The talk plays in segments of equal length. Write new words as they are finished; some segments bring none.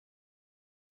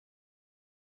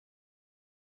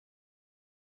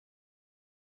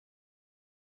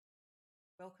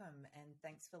Welcome and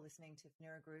thanks for listening to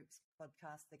Finura Group's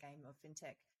podcast, The Game of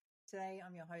FinTech. Today,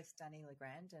 I'm your host, Danni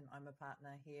and I'm a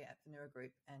partner here at Finura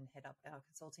Group and head up our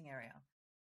consulting area.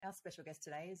 Our special guest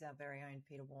today is our very own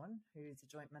Peter Warren, who's the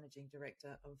Joint Managing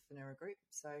Director of Finura Group.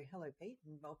 So hello, Pete,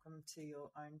 and welcome to your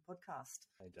own podcast.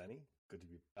 Hey, Danni. Good to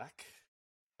be back.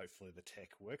 Hopefully the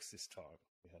tech works this time.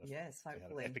 We had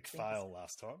an epic fail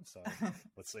last time, so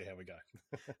let's see how we go.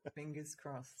 Fingers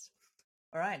crossed.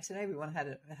 All right, today we want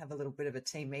to have a little bit of a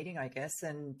team meeting, I guess,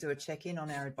 and do a check-in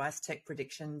on our advice tech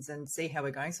predictions and see how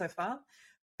we're going so far,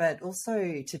 but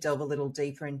also to delve a little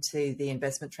deeper into the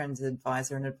Investment Trends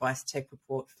Advisor and Advice Tech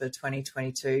report for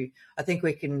 2022. I think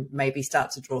we can maybe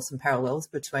start to draw some parallels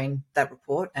between that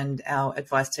report and our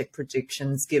advice tech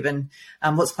predictions, given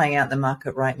what's playing out in the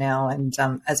market right now. And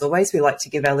as always, we like to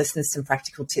give our listeners some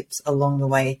practical tips along the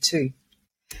way too.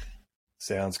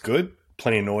 Sounds good.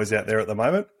 Plenty of noise out there at the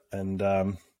moment. And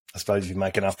I suppose if you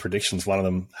make enough predictions, one of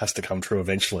them has to come true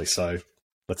eventually. So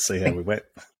let's see how we went.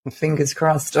 Fingers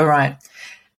crossed. All right.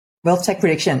 Wealth tech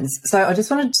predictions. So I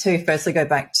just wanted to firstly go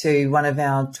back to one of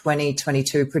our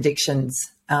 2022 predictions,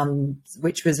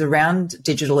 which was around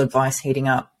digital advice heating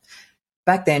up.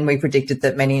 Back then, we predicted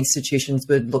that many institutions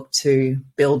would look to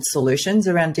build solutions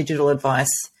around digital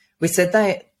advice. We said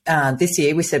that this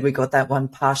year, we said we got that one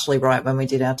partially right when we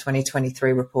did our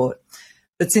 2023 report.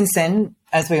 But since then,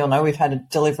 as we all know, we've had a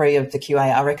delivery of the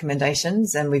QAR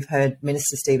recommendations and we've heard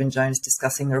Minister Stephen Jones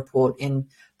discussing the report in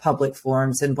public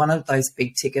forums. And one of those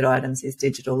big ticket items is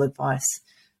digital advice.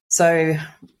 So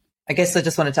I guess I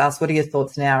just wanted to ask, what are your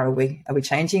thoughts now? Are we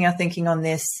changing our thinking on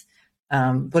this?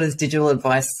 What is digital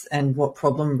advice and what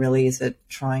problem really is it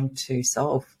trying to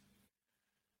solve?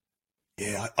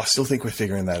 Yeah, I still think we're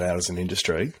figuring that out as an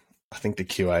industry. I think the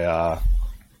QAR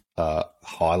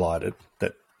highlighted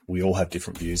that we all have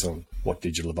different views on what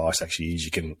digital advice actually is.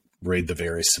 You can read the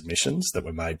various submissions that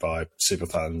were made by super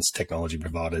funds, technology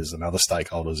providers and other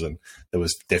stakeholders, and there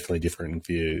was definitely different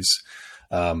views.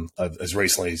 As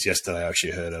recently as yesterday, I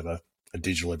actually heard of a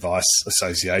digital advice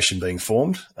association being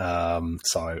formed.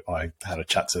 So I had a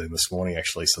chat to them this morning,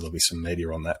 actually, so there'll be some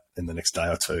media on that in the next day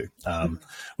or two,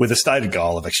 with a stated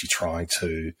goal of actually trying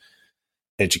to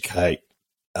educate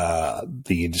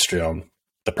the industry on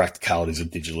the practicalities of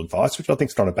digital advice, which I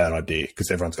think is not a bad idea because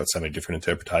everyone's got so many different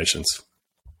interpretations.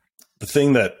 The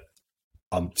thing that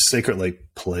I'm secretly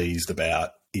pleased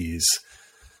about is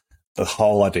the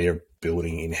whole idea of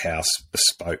building in-house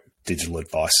bespoke digital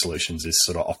advice solutions is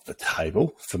sort of off the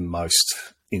table for most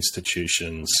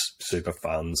institutions, super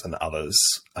funds and others.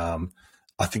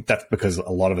 I think that's because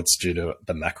a lot of it's due to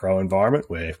the macro environment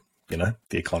where, the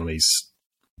economy's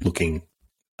looking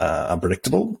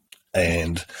unpredictable.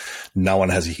 And no one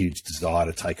has a huge desire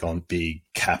to take on big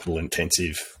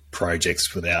capital-intensive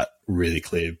projects without really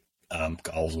clear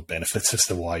goals or benefits as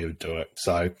to why you would do it.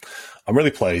 So I'm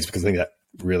really pleased because I think that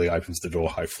really opens the door,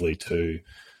 hopefully, to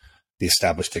the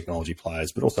established technology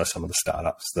players, but also some of the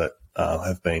startups that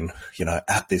have been,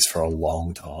 at this for a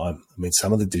long time. I mean,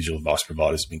 some of the digital advice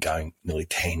providers have been going nearly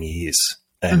 10 years,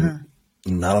 and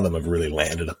none of them have really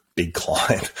landed a big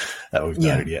client that we've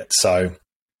noted yet.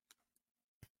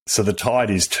 So the tide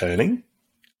is turning,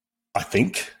 I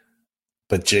think,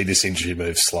 but gee, this industry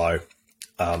moves slow.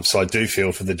 So I do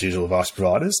feel for the digital advice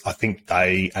providers. I think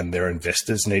they and their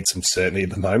investors need some certainty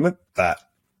at the moment that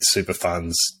super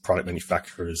funds, product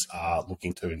manufacturers are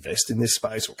looking to invest in this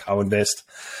space or co-invest.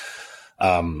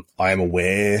 I am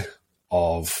aware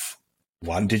of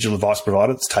one digital advice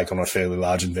provider that's taken on a fairly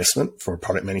large investment for a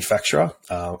product manufacturer.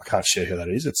 I can't share who that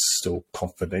is. It's still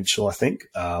confidential, I think,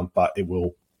 but it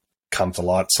will come to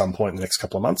light at some point in the next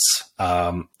couple of months.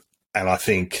 And I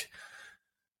think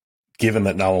given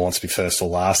that no one wants to be first or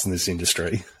last in this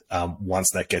industry, once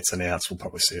that gets announced, we'll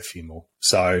probably see a few more.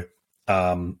 So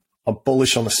I'm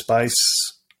bullish on the space.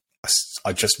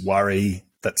 I just worry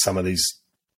that some of these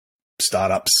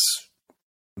startups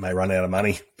may run out of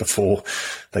money before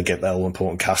they get that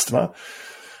all-important customer.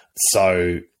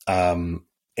 So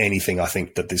anything I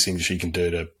think that this industry can do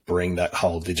to bring that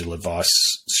whole digital advice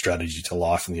strategy to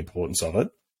life and the importance of it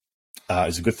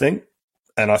is a good thing.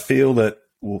 And I feel that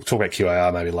we'll talk about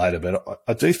QAR maybe later, but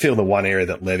I do feel the one area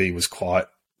that Levy was quite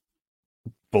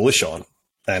bullish on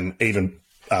and even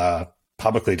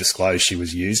publicly disclosed she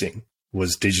was using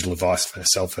was digital advice for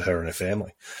herself, for her and her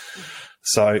family.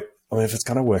 So, I mean, if it's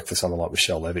going to work for someone like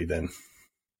Michelle Levy, then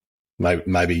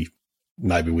maybe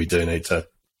we do need to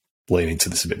lean into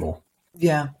this a bit more.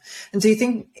 Yeah. And do you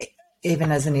think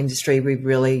even as an industry, we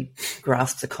really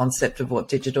grasp the concept of what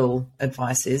digital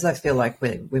advice is? I feel like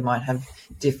we might have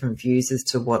different views as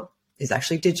to what is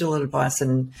actually digital advice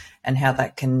and how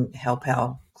that can help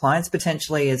our clients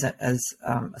potentially as a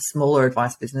smaller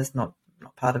advice business, not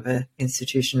part of an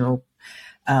institutional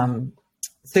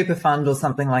super fund or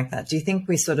something like that? Do you think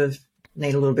we sort of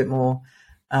need a little bit more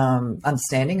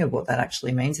understanding of what that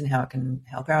actually means and how it can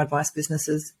help our advice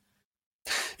businesses?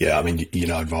 Yeah, I mean, you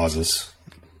know, advisors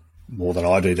more than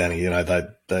I do, Danny. You know,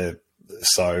 they're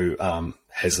so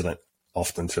hesitant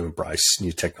often to embrace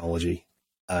new technology.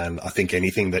 And I think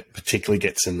anything that particularly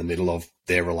gets in the middle of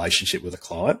their relationship with a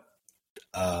client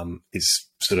is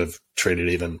sort of treated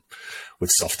even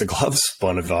with softer gloves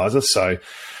by an advisor. So,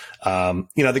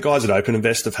 you know, the guys at Open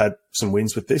Invest have had some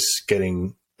wins with this,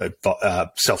 getting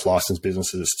self-licensed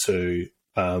businesses to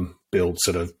build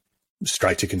sort of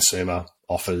straight-to-consumer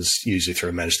offers, usually through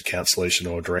a managed account solution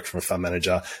or direct from a fund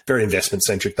manager. Very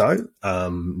investment-centric, though,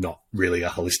 not really a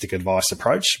holistic advice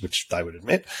approach, which they would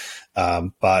admit.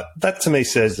 But that, to me,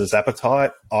 says there's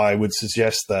appetite. I would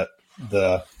suggest that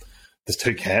there's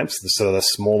two camps. The sort of the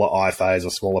smaller IFAs or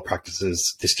smaller practices,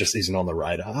 this just isn't on the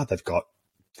radar. They've got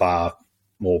far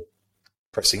more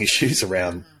pressing issues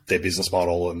around their business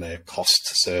model and their cost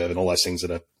to serve and all those things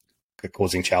that are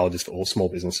causing challenges for all small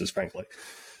businesses, frankly.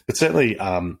 But certainly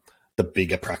the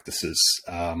bigger practices,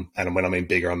 and when I mean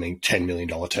bigger, I mean $10 million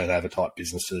turnover type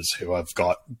businesses who have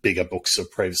got bigger books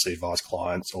of previously advised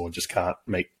clients or just can't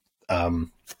meet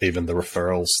even the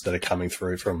referrals that are coming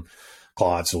through from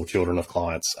clients or children of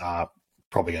clients are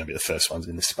probably going to be the first ones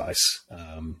in this space.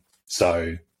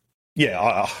 So,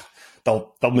 yeah,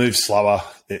 they'll move slower.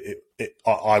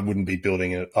 I wouldn't be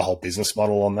building a whole business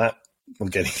model on that. I'm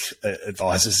getting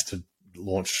advisors to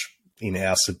launch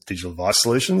in-house digital advice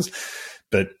solutions,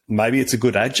 but maybe it's a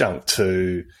good adjunct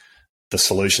to the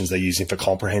solutions they're using for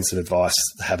comprehensive advice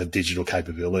to have a digital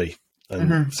capability.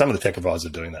 And some of the tech providers are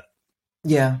doing that.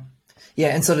 Yeah. Yeah,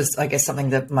 and sort of, I guess, something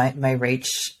that may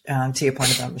reach, to your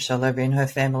point about Michelle Levy and her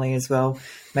family as well,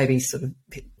 maybe sort of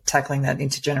tackling that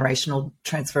intergenerational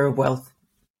transfer of wealth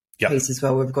piece as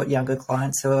well. We've got younger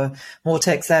clients who are more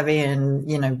tech savvy and,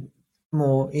 you know,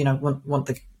 more, you know, want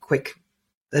the quick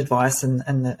advice and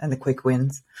the quick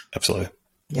wins. Absolutely.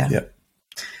 Yeah. Yep.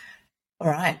 All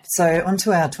right. So on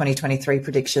to our 2023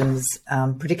 predictions.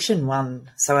 Prediction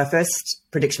one. So our first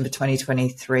prediction for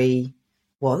 2023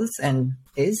 was and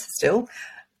is still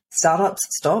startups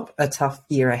stop a tough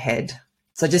year ahead.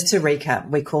 So just to recap,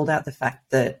 we called out the fact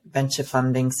that venture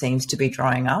funding seems to be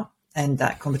drying up and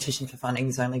that competition for funding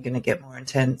is only going to get more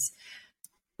intense.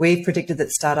 We've predicted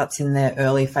that startups in their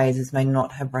early phases may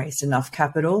not have raised enough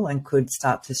capital and could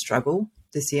start to struggle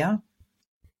this year.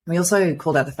 We also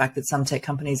called out the fact that some tech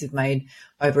companies have made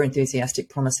over-enthusiastic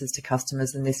promises to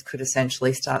customers and this could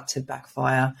essentially start to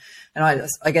backfire. And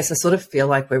I guess I sort of feel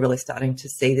like we're really starting to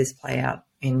see this play out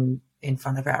in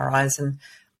front of our eyes.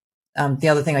 And the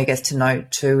other thing I guess to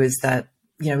note too is that,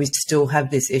 you know, we still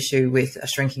have this issue with a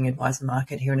shrinking advisor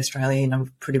market here in Australia. You know,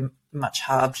 we've pretty much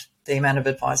halved the amount of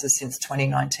advisors since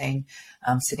 2019,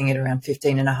 sitting at around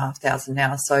 15,500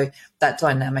 now. So that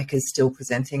dynamic is still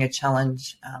presenting a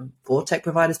challenge for tech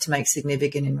providers to make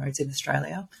significant inroads in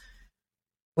Australia.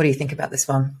 What do you think about this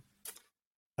one?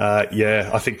 Yeah,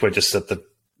 I think we're just at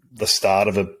the start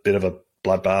of a bit of a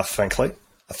bloodbath, frankly.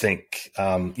 I think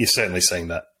you're certainly seeing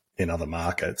that in other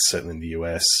markets, certainly in the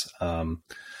US.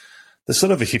 There's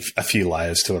sort of a few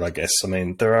layers to it, I guess. I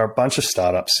mean, there are a bunch of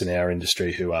startups in our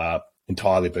industry who are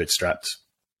entirely bootstrapped.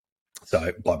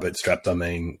 So by bootstrapped, I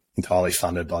mean entirely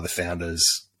funded by the founders,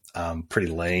 pretty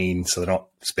lean, so they're not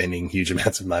spending huge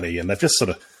amounts of money, and they've just sort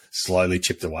of slowly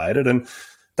chipped away at it, and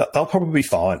they'll probably be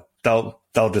fine. They'll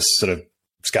just sort of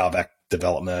scale back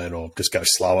development or just go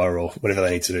slower or whatever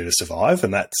they need to do to survive,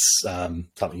 and that's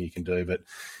something you can do. But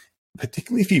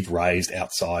particularly if you've raised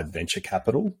outside venture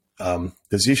capital,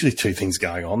 there's usually two things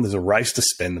going on. There's a race to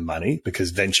spend the money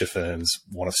because venture firms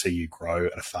want to see you grow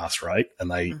at a fast rate, and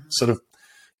they sort of,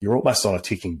 you're almost on a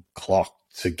ticking clock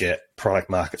to get product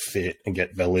market fit and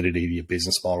get validity to your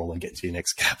business model and get to your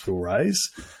next capital raise.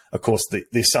 Of course, the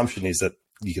assumption is that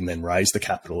you can then raise the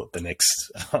capital at the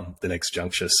next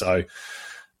juncture. So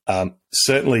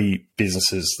certainly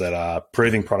businesses that are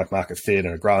proving product market fit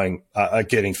and are growing are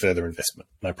getting further investment,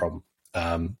 no problem.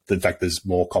 In fact, there's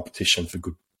more competition for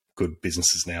good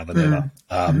businesses now than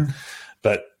ever.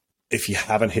 But if you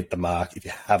haven't hit the mark, if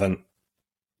you haven't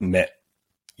met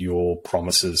your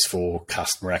promises for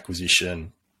customer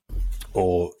acquisition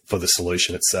or for the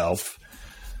solution itself,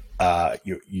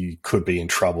 you could be in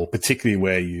trouble, particularly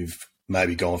where you've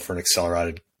maybe gone for an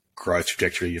accelerated growth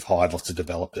trajectory. You've hired lots of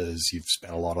developers. You've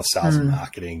spent a lot of sales and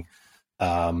marketing,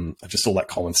 just all that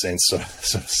common sense sort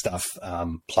of stuff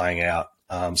playing out.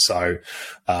 So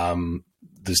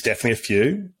there's definitely a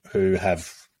few who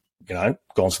have,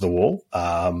 gone to the wall.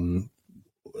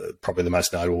 probably the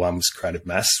most notable one was Creative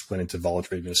Mass, went into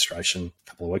voluntary administration a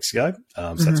couple of weeks ago.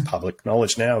 So that's public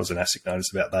knowledge now. There was an ASIC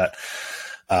notice about that.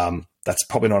 That's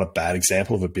probably not a bad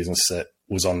example of a business that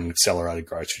was on an accelerated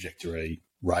growth trajectory,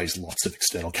 raised lots of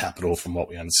external capital from what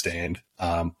we understand.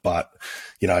 But,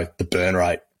 the burn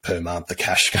rate per month, the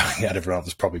cash going out every month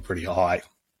was probably pretty high.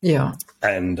 Yeah.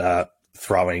 And to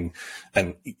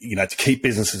keep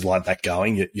businesses like that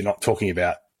going, you're not talking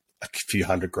about a few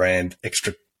 $100,000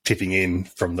 extra tipping in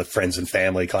from the friends and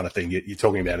family kind of thing. You're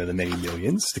talking about in the many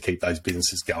millions to keep those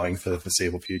businesses going for the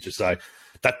foreseeable future. So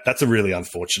that's a really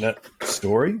unfortunate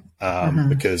story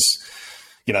because,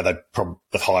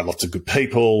 they've hired lots of good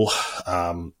people.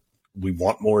 We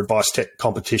want more advice tech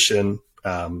competition.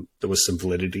 There was some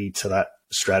validity to that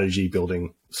strategy,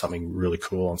 building something really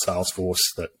cool on Salesforce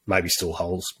that maybe still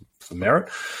holds some merit.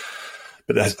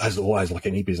 But as always, like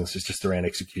any business, it's just around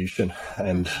execution.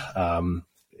 And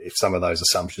if some of those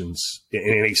assumptions, in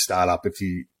any startup, if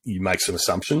you make some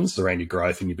assumptions around your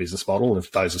growth and your business model, and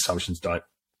if those assumptions don't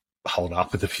hold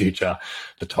up in the future,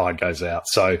 the tide goes out.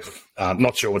 So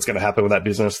not sure what's going to happen with that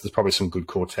business. There's probably some good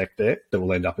core tech there that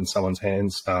will end up in someone's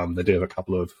hands. They do have a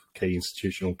couple of key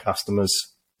institutional customers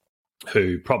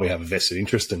who probably have a vested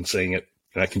interest in seeing it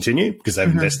continue because they've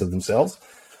invested themselves.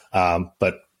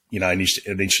 But an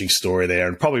interesting story there,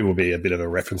 and probably will be a bit of a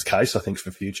reference case, I think, for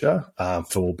future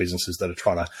for businesses that are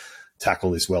trying to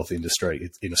tackle this wealth industry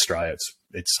in Australia.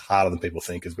 It's harder than people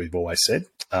think, as we've always said.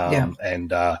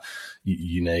 And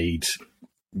you need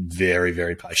very,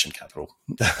 very patient capital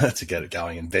to get it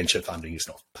going, and venture funding is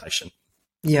not patient.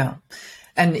 Yeah.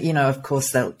 And, of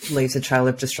course, that leaves a trail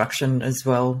of destruction as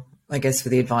well, I guess, for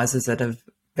the advisors that have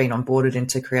been onboarded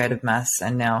into Creative Mass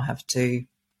and now have to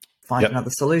find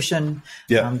another solution.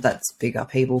 That's big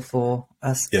upheaval for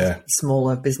a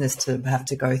smaller business to have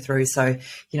to go through. So,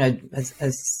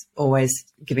 as always,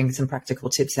 giving some practical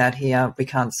tips out here, we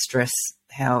can't stress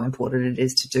how important it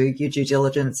is to do your due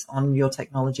diligence on your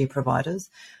technology providers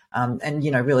and,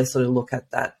 really sort of look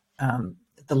at that,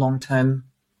 the long-term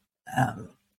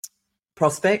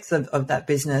prospects of that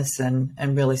business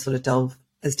and really sort of delve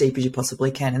as deep as you possibly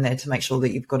can in there to make sure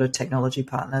that you've got a technology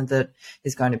partner that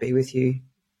is going to be with you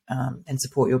and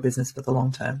support your business for the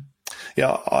long term.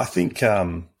 Yeah, I think,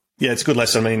 it's a good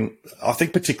lesson. I mean, I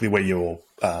think particularly where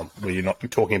you're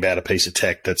not talking about a piece of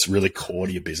tech that's really core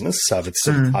to your business. So if it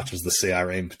sort of touches the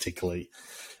CRM particularly,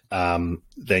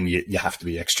 then you have to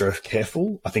be extra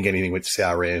careful. I think anything with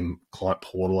CRM, client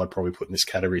portal, I'd probably put in this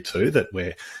category too, that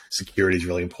where security is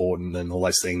really important and all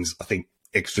those things. I think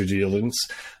extra due diligence.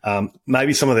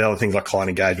 Maybe some of the other things like client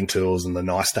engagement tools and the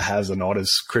nice to haves are not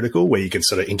as critical, where you can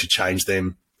sort of interchange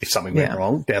them if something went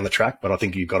wrong down the track. But I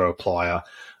think you've got to apply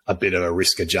a bit of a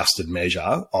risk adjusted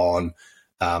measure on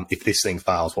if this thing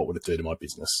fails, what would it do to my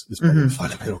business? Is probably the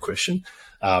fundamental question.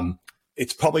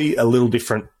 It's probably a little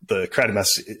different. The Creative Mass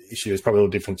issue is probably a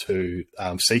little different to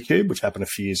C-Cube, which happened a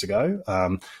few years ago.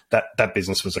 That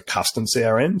business was a custom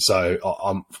CRM. So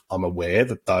I'm aware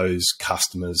that those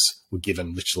customers were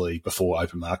given literally before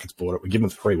Open Markets bought it, were given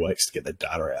 3 weeks to get their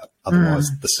data out. Otherwise,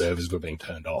 the servers were being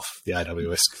turned off. The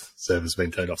AWS servers were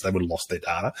being turned off. They would have lost their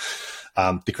data.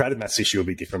 The Creative Mass issue will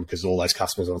be different because all those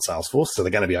customers are on Salesforce. So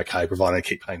they're going to be okay provided they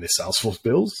keep paying their Salesforce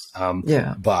bills.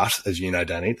 But as you know,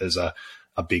 Danny, there's a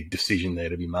big decision there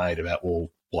to be made about,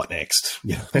 well, what next,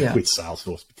 with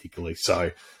Salesforce particularly.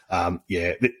 So,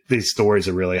 these stories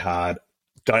are really hard.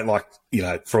 Don't like,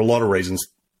 for a lot of reasons,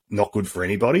 not good for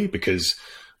anybody, because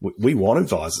we want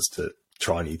advisors to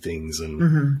try new things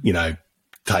and,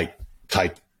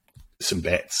 take some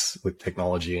bets with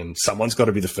technology, and someone's got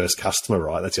to be the first customer,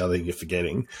 right? That's the other thing you're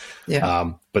forgetting.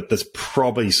 But there's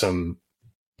probably some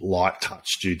light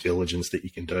touch due diligence that you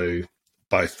can do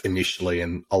both initially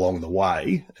and along the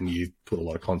way, and you put a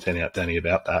lot of content out, Danny,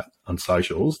 about that on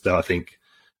socials, that I think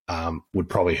would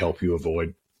probably help you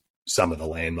avoid some of the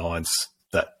landmines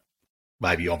that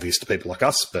may be obvious to people like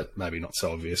us, but maybe not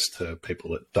so obvious to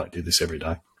people that don't do this every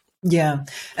day. Yeah,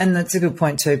 and that's a good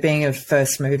point too. Being a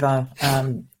first mover,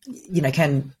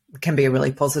 can be a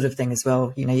really positive thing as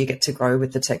well. You get to grow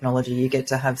with the technology. You get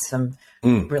to have some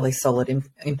really solid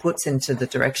inputs into the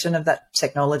direction of that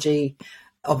technology.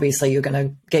 Obviously, you're going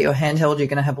to get your hand held. You're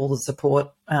going to have all the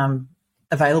support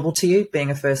available to you, being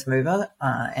a first mover.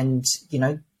 And,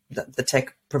 the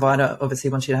tech provider obviously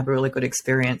wants you to have a really good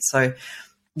experience. So,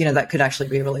 that could actually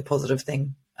be a really positive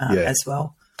thing as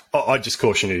well. I just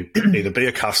caution you, either be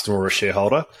a customer or a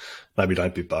shareholder. Maybe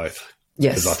don't be both.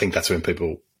 Yes. Because I think that's when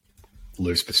people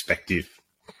lose perspective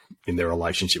in their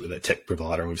relationship with their tech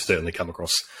provider. And we've certainly come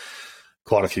across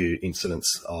quite a few incidents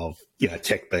of,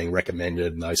 tech being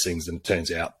recommended and those things. And it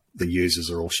turns out the users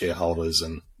are all shareholders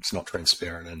and, it's not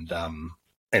transparent. And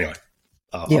anyway,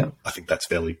 I think that's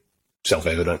fairly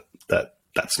self-evident that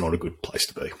that's not a good place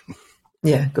to be.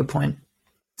 Yeah, good point.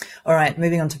 All right,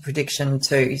 moving on to prediction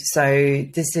 2. So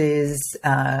this is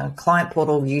client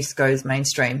portal use goes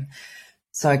mainstream.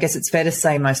 So I guess it's fair to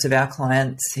say most of our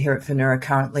clients here at Finura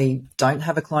currently don't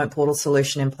have a client portal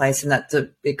solution in place, and that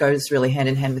it goes really hand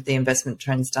in hand with the investment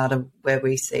trends data, where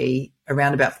we see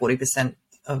around about 40%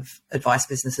 of advice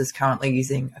businesses currently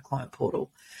using a client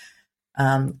portal.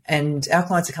 And our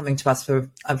clients are coming to us for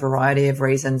a variety of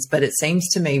reasons, but it seems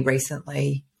to me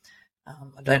recently,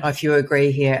 I don't know if you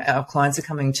agree here, our clients are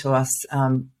coming to us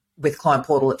with client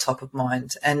portal at top of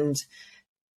mind. And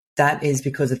that is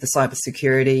because of the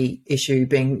cybersecurity issue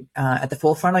being at the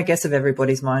forefront, I guess, of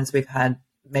everybody's minds. We've had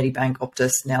Medibank,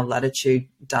 Optus, now Latitude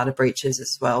data breaches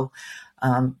as well.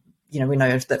 We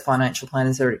know that financial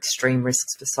planners are at extreme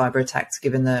risks for cyber attacks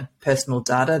given the personal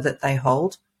data that they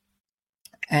hold.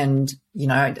 And,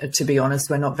 to be honest,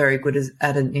 we're not very good as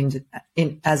an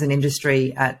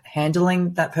industry at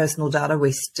handling that personal data.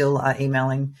 We still are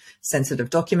emailing sensitive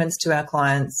documents to our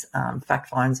clients, fact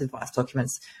finds, advice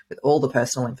documents with all the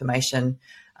personal information.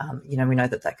 We know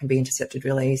that can be intercepted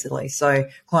really easily. So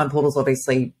client portals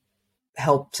obviously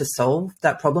help to solve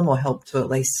that problem, or help to at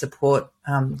least support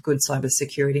good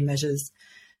cybersecurity measures.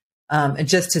 And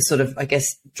just to sort of, I guess,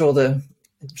 draw the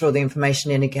information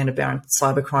in again about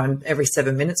cybercrime. Every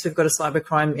 7 minutes, we've got a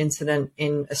cybercrime incident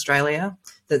in Australia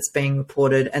that's being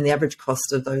reported, and the average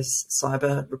cost of those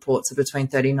cyber reports are between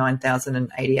 $39,000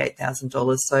 and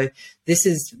 $88,000. So this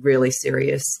is really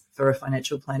serious for a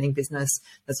financial planning business.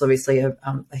 That's obviously a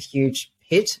huge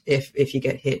hit if you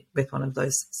get hit with one of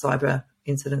those cyber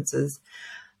incidences.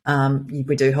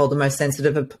 We do hold the most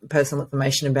sensitive personal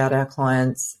information about our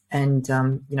clients, and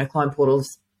client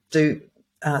portals do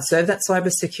serve that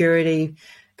cybersecurity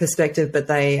perspective, but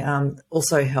they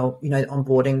also help,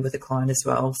 onboarding with a client as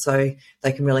well. So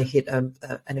they can really hit an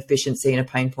efficiency and a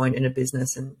pain point in a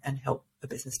business and help a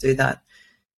business do that.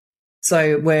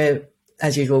 So we're,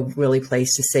 as usual, really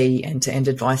pleased to see end-to-end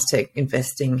advice tech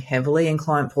investing heavily in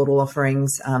client portal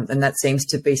offerings. And that seems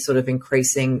to be sort of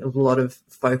increasing. A lot of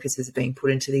focus is being put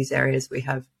into these areas. We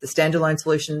have the standalone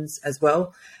solutions as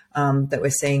well that we're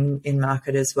seeing in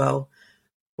market as well.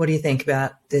 What do you think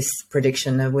about this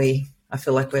prediction? I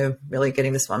feel like we're really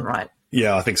getting this one right.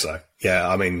 Yeah, I think so. Yeah,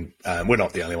 I mean, we're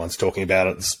not the only ones talking about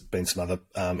it. There's been some other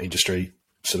industry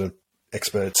sort of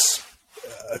experts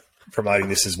promoting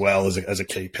this as well as a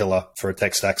key pillar for a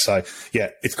tech stack. So, yeah,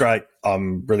 it's great.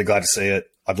 I'm really glad to see it.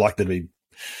 I'd like there to be,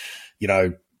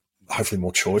 hopefully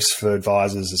more choice for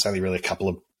advisors. There's only really a couple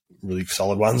of really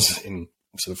solid ones in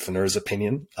sort of Finura's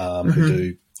opinion who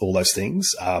do all those things.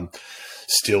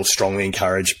 Still strongly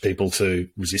encourage people to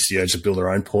resist the urge to build their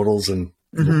own portals and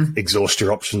exhaust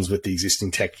your options with the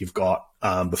existing tech you've got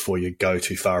before you go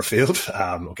too far afield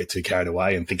or get too carried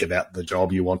away and think about the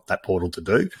job you want that portal to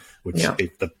do, which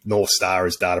if the North Star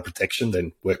is data protection,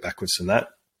 then work backwards from that.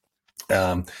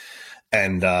 But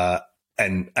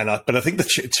I think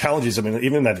the challenge is,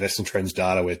 even in that investment trends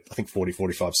data where I think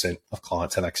 45% of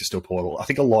clients have access to a portal, I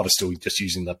think a lot are still just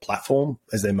using the platform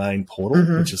as their main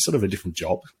portal, which is sort of a different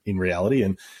job in reality.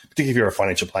 And particularly if you're a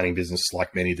financial planning business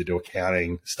like many that do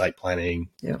accounting, estate planning,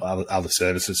 other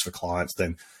services for clients,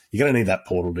 then you're going to need that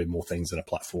portal to do more things than a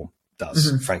platform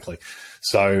does, frankly.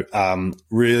 So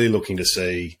really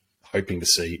hoping to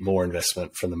see more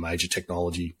investment from the major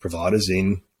technology providers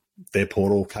in their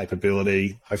portal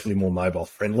capability, hopefully more mobile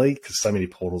friendly, because so many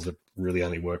portals that really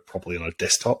only work properly on a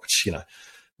desktop, which,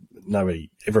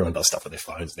 everyone does stuff with their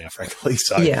phones now, frankly.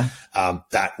 So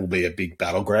that will be a big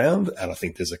battleground. And I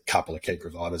think there's a couple of key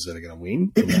providers that are going to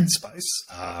win in that space.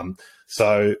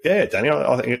 So yeah, Danny,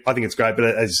 I think it's great.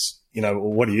 But as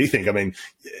what do you think?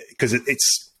 Because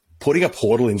it's putting a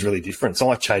portal in is really different. It's not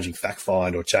like changing fact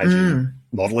find or changing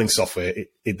modeling software.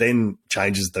 It then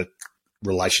changes the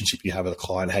relationship you have with a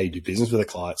client, how you do business with a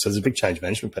client. So there's a big change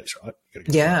management piece, right?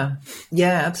 Yeah,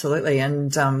 absolutely.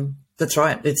 And that's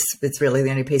right. It's really the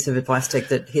only piece of advice tech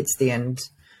that hits the end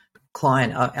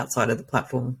client outside of the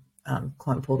platform,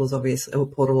 client portals, obviously, or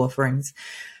portal offerings.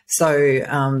 So,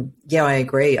 I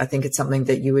agree. I think it's something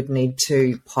that you would need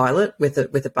to pilot with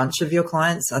a bunch of your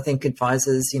clients. I think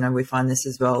advisors, we find this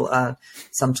as well, are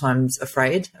sometimes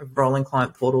afraid of rolling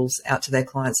client portals out to their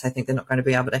clients. They think they're not going to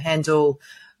be able to handle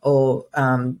or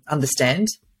understand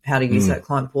how to use that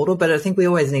client portal. But I think we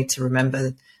always need to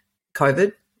remember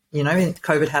COVID.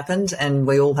 COVID happened and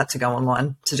we all had to go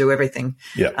online to do everything,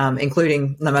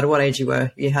 including no matter what age you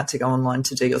were, you had to go online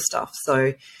to do your stuff.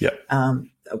 So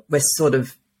we're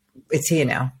it's here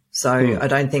now. So I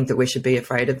don't think that we should be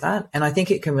afraid of that. And I think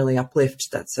it can really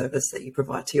uplift that service that you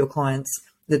provide to your clients,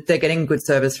 that they're getting good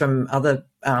service from other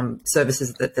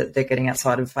services that they're getting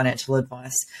outside of financial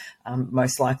advice,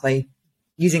 most likely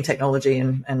using technology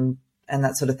and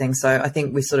that sort of thing. So I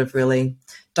think we sort of really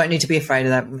don't need to be afraid of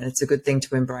that. It's a good thing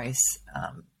to embrace.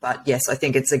 But yes, I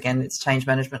think it's change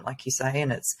management, like you say,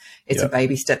 and it's a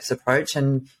baby steps approach.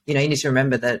 And, you need to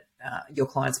remember that your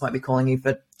clients might be calling you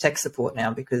for tech support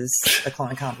now because the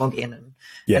client can't log in and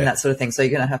that sort of thing. So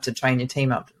you're going to have to train your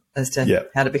team up as to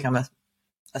how to become a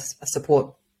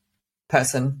support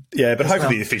person. Yeah, but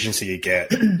hopefully the efficiency you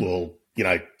get will,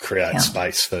 create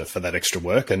space for that extra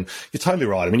work. And you're totally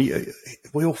right. I mean,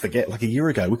 we all forget, like a year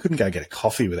ago, we couldn't go get a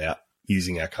coffee without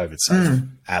using our COVID safe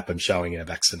app and showing our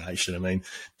vaccination. I mean,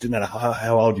 didn't matter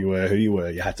how old you were, who you were,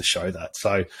 you had to show that.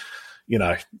 So,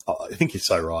 I think you're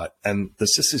so right. And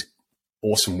there's just this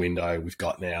awesome window we've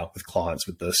got now with clients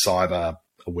with the cyber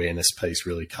awareness piece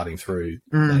really cutting through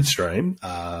mainstream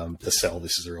to sell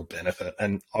this as a real benefit.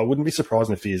 And I wouldn't be surprised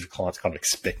in a few years if clients kind of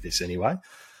expect this anyway.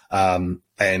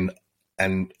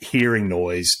 And hearing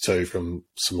noise too from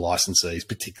some licensees,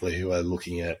 particularly who are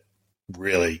looking at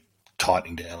really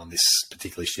tightening down on this,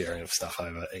 particularly sharing of stuff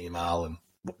over email and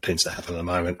what tends to happen at the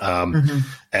moment,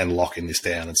 and locking this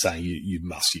down and saying you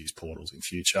must use portals in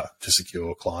future to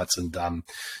secure clients. And,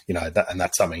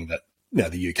 that's something that,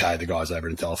 the UK, the guys over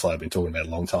in Intelliflo have been talking about a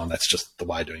long time. That's just the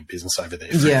way of doing business over there.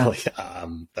 Frankly.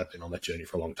 They've been on that journey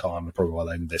for a long time, and probably why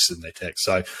they've invested in their tech.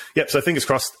 So, so fingers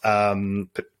crossed,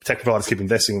 tech providers keep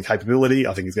investing in capability.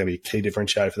 I think it's going to be a key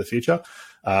differentiator for the future.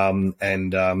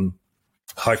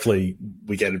 Hopefully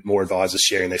we get more advisors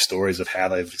sharing their stories of how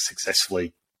they've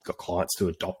successfully got clients to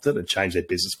adopt it and change their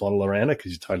business model around it,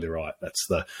 because you're totally right. That's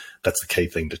the key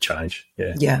thing to change.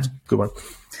 Yeah. Good one.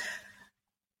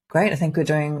 Great. I think we're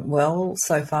doing well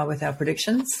so far with our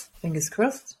predictions. Fingers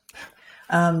crossed.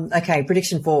 Okay,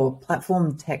 prediction 4,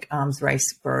 platform tech arms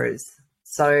race grows.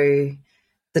 So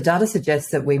the data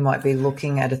suggests that we might be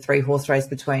looking at a 3-horse race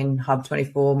between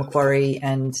Hub24, Macquarie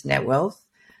and Netwealth.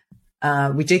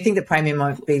 We do think that Praemium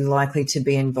might be likely to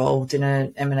be involved in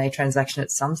an M&A transaction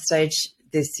at some stage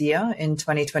this year in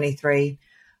 2023.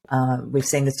 We've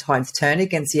seen the tides turn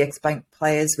against the ex-bank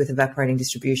players with evaporating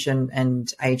distribution and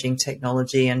ageing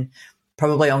technology, and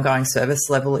probably ongoing service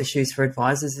level issues for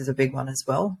advisors is a big one as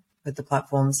well with the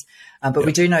platforms. But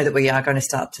we do know that we are going to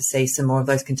start to see some more of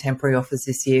those contemporary offers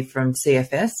this year from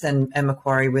CFS and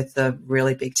Macquarie with the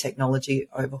really big technology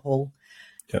overhaul.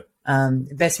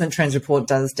 Investment Trends report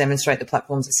does demonstrate that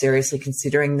platforms are seriously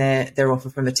considering their offer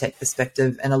from a tech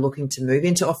perspective and are looking to move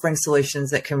into offering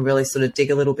solutions that can really sort of dig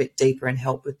a little bit deeper and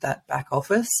help with that back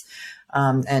office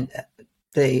and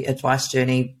the advice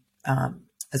journey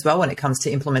as well when it comes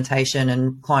to implementation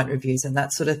and client reviews and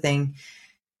that sort of thing.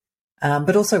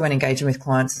 But also when engaging with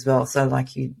clients as well. So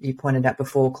like you pointed out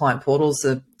before, client portals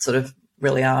are sort of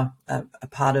really are a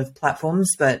part of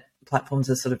platforms, but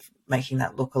platforms are sort of making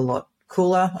that look a lot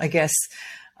cooler, I guess,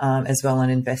 as well, and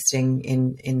investing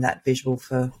in that visual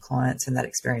for clients and that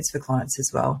experience for clients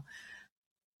as well.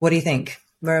 What do you think?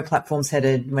 Where are platforms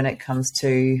headed when it comes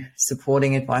to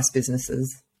supporting advice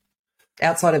businesses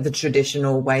outside of the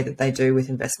traditional way that they do with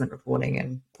investment reporting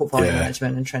and portfolio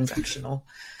management and transactional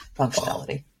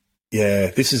functionality?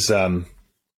 This is some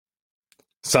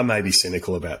may be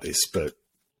cynical about this, but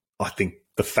I think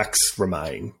the facts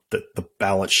remain that the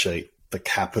balance sheet, the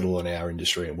capital in our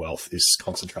industry and wealth is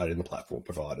concentrated in the platform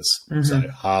providers. So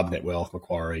Hub, Netwealth,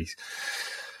 Macquarie,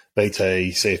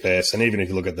 BT, CFS, and even if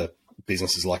you look at the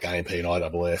businesses like AMP and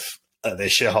IWF, their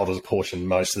shareholders apportion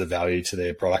most of the value to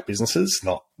their product businesses,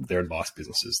 not their advice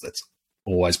businesses. That's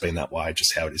always been that way,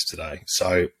 just how it is today.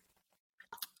 So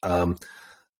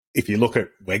if you look at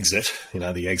Wexit,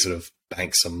 the exit of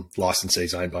banks and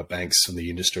licensees owned by banks from the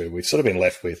industry, we've sort of been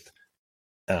left with,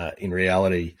 in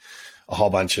reality, a whole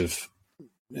bunch of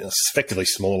effectively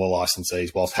smaller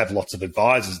licensees. Whilst have lots of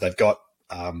advisors, they've got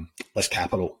less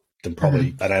capital than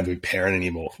probably they don't have to be parent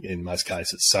anymore in most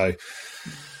cases. So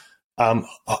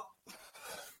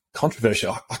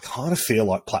controversial. I kind of feel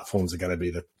like platforms are going to be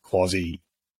the quasi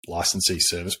licensee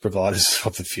service providers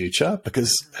of the future,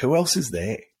 because who else is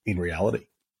there in reality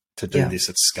to do this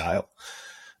at scale?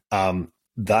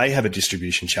 They have a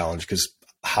distribution challenge because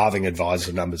halving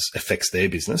advisor numbers affects their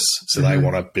business. So they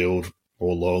want to build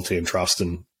more loyalty and trust,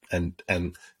 and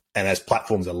as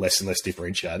platforms are less and less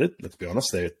differentiated, let's be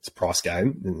honest, it's a price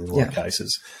game in a lot of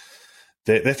cases.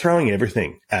 They're throwing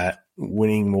everything at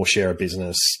winning more share of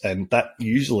business, and that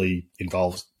usually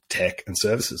involves tech and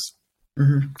services.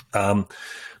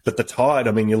 But the tide,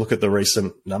 I mean, you look at the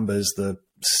recent numbers, the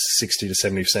 60 to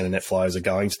 70% of net flows are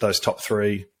going to those top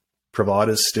 3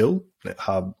 providers still,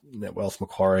 NetHub, NetWealth,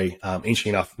 Macquarie.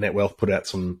 Interesting enough, NetWealth put out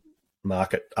some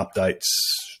market updates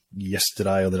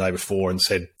yesterday or the day before and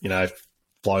said,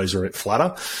 flows are a bit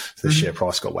flatter. So the share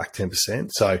price got whacked 10%.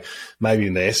 So maybe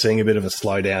they're seeing a bit of a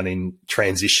slowdown in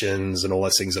transitions and all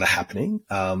those things that are happening.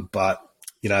 But,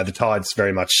 the tide's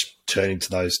very much turning to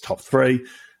those top three.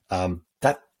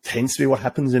 That tends to be what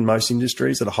happens in most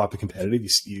industries that are hyper competitive.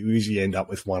 You usually end up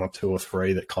with one or two or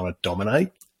three that kind of dominate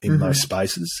in most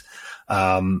spaces.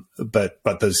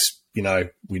 But there's, we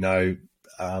know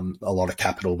a lot of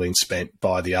capital being spent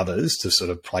by the others to sort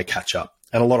of play catch up,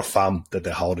 and a lot of fun that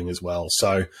they're holding as well.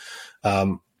 So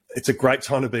it's a great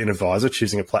time to be an advisor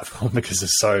choosing a platform because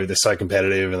they're so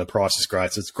competitive and the price is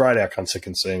great. So it's great outcomes for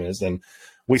consumers, and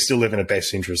we still live in a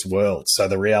best interest world. So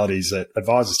the reality is that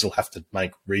advisors still have to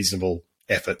make reasonable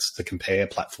efforts to compare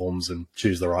platforms and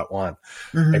choose the right one,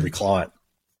 every client.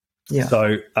 Yeah.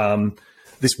 So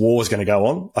this war is going to go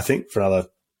on, I think, for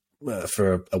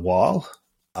a while.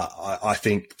 I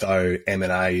think, though,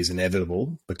 M&A is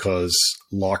inevitable because,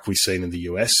 like we've seen in the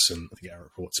US, and I think our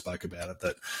report spoke about it,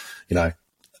 that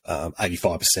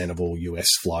 85% of all US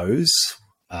flows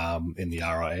in the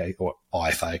RIA or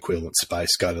IFA equivalent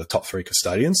space go to the top three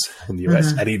custodians in the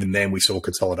US, and even then we saw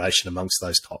consolidation amongst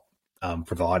those top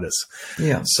providers.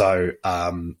 Yeah. So,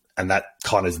 and that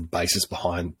kind of is the basis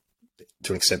behind,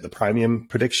 to an extent, the Praemium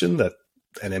prediction that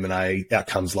an M&A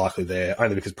outcome's likely there,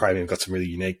 only because Praemium got some really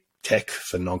unique tech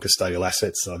for non-custodial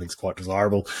assets that I think is quite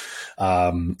desirable.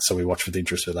 So we watch with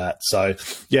interest for that. So,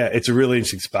 yeah, it's a really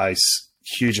interesting space,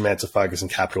 huge amounts of focus and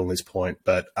capital at this point.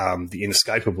 But the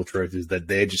inescapable truth is that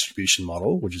their distribution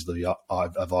model, which is the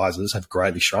advisors, have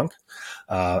greatly shrunk.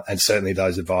 And certainly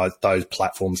those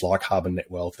platforms like Hub and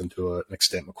NetWealth, and to an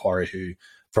extent Macquarie, who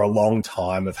for a long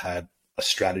time have had a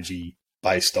strategy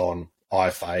based on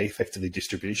IFA, effectively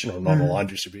distribution, or non-aligned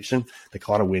distribution, they're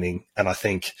kind of winning. And I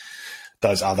think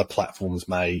those other platforms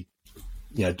may,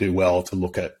 do well to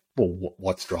look at, well,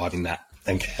 what's driving that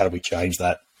and how do we change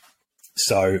that?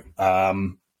 So,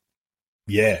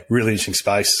 really interesting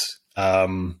space.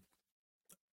 And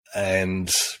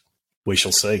we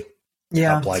shall see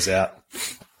how it plays out.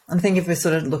 I think if we're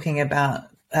sort of looking at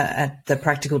the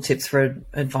practical tips for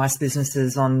advice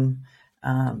businesses on,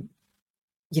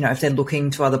 if they're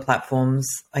looking to other platforms,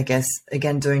 I guess,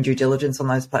 again, doing due diligence on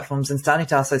those platforms and starting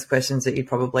to ask those questions that you'd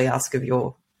probably ask of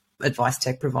your advice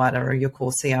tech provider or your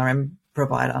core CRM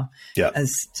provider,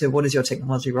 as to what does your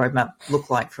technology roadmap look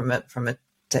like from a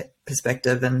tech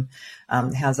perspective, and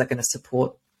how's that going to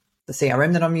support the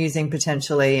CRM that I'm using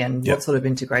potentially, and what sort of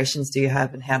integrations do you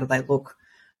have and how do they look?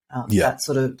 Those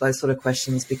sort of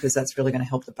questions, because that's really going to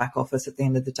help the back office at the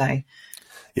end of the day.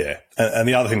 Yeah. And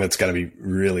the other thing that's going to be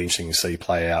really interesting to see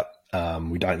play out,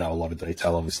 we don't know a lot of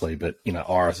detail, obviously, but,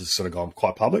 Iris has sort of gone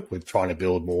quite public with trying to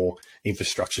build more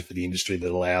infrastructure for the industry that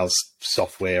allows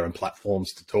software and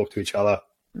platforms to talk to each other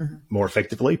more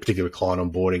effectively, particularly with client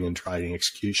onboarding and trading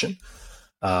execution.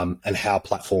 And how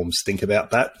platforms think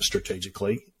about that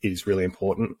strategically is really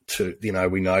important to,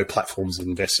 we know platforms have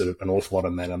invested an awful lot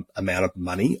of amount of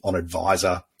money on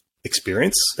advisor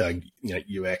experience,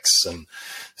 UX and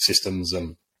systems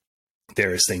and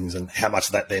various things, and how much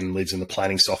of that then lives in the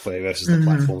planning software versus the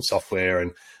platform software.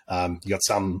 And you got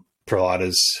some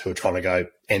providers who are trying to go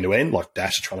end to end, like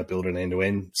Dash are trying to build an end to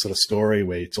end sort of story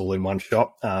where it's all in one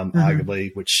shop,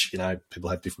 arguably, which, people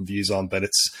have different views on, but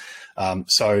it's,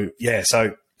 so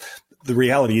the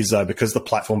reality is, though, because the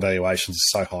platform valuations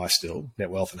are so high still,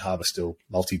 NetWealth and Hub are still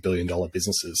multi-billion-dollar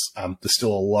businesses. There's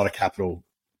still a lot of capital,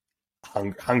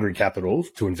 hungry capital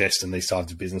to invest in these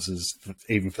types of businesses,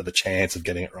 even for the chance of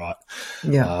getting it right.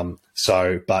 Yeah.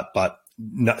 But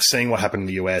seeing what happened in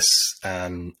the US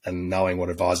and knowing what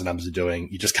advisor numbers are doing,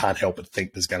 you just can't help but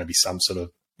think there's going to be some sort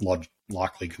of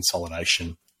likely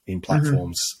consolidation in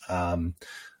platforms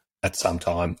at some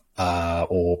time,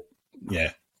 or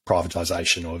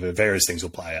privatization, or various things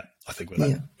will play out, I think, with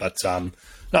that. But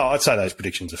no, I'd say those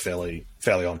predictions are fairly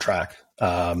on track.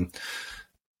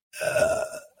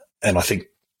 And I think,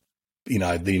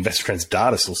 the Investor Trends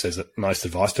data still says that most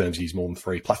advice firms use more than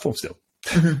 3 platforms still.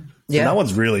 So no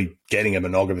one's really getting a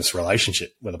monogamous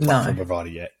relationship with a platform provider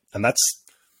yet. And that's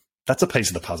a piece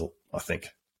of the puzzle, I think,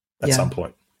 at some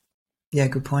point. Yeah,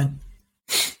 good point.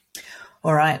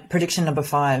 All right, prediction number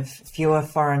 5, fewer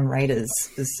foreign raiders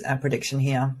is our prediction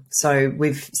here. So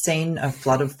we've seen a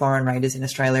flood of foreign raiders in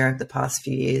Australia over the past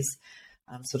few years.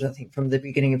 I think from the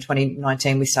beginning of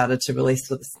 2019, we started to really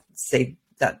sort of see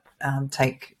that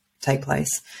take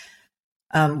place.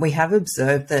 We have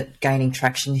observed that gaining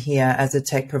traction here as a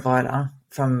tech provider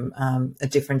from a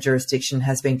different jurisdiction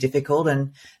has been difficult,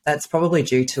 and that's probably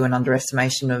due to an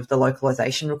underestimation of the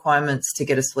localization requirements to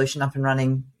get a solution up and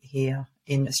running here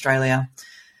in Australia.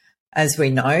 As we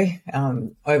know,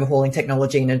 overhauling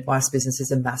technology and advice business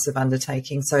is a massive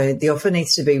undertaking, so the offer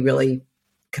needs to be really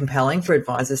compelling for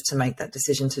advisors to make that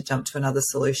decision to jump to another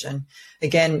solution.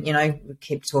 Again, you know, we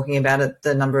keep talking about it,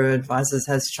 the number of advisors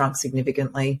has shrunk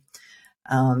significantly.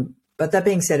 But that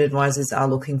being said, advisors are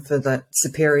looking for the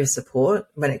superior support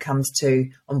when it comes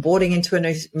to onboarding into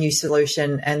a new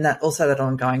solution, and that also that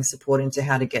ongoing support into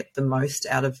how to get the most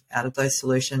out of those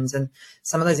solutions. And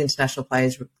some of those international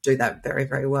players do that very,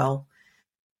 very well.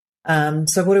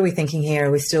 So what are we thinking here?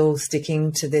 Are we still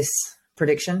sticking to this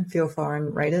prediction for your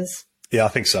foreign raiders? Yeah, I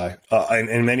think so.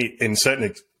 In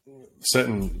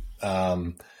certain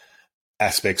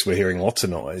aspects, we're hearing lots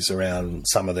of noise around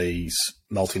some of these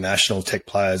multinational tech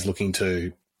players looking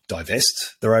to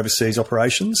divest their overseas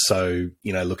operations. So,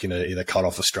 you know, looking to either cut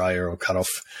off Australia or cut off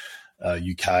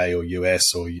UK or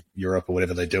US or Europe or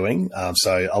whatever they're doing.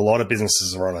 So a lot of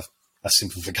businesses are on a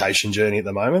simplification journey at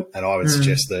the moment. And I would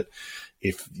suggest that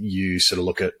if you sort of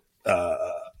look at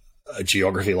a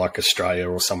geography like Australia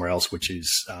or somewhere else, which is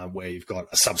where you've got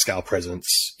a subscale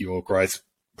presence, your growth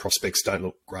prospects don't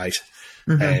look great,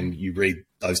 and you read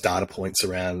those data points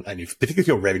around, and particularly if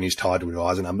your revenue's tied to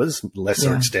advisor numbers,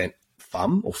 lesser extent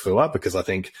FUM or FUA, because I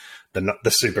think the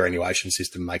superannuation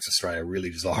system makes Australia really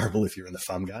desirable if you're in the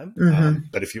FUM game.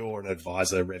 But if you're an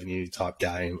advisor revenue type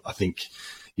game, I think,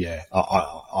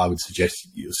 I would suggest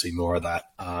you'll see more of that.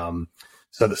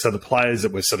 So the players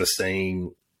that we're sort of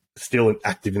seeing still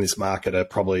active in this market are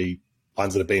probably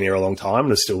ones that have been here a long time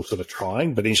and are still sort of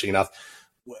trying. But interesting enough,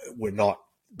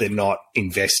 they're not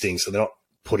investing, so they're not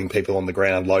putting people on the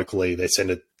ground locally. They're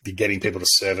getting people to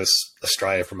service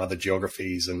Australia from other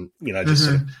geographies, and you know, just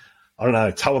sort of, I don't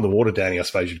know, toe on the water, Danny, I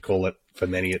suppose you'd call it for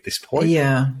many at this point.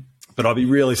 Yeah. But I'd be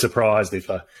really surprised if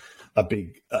a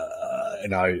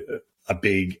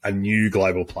new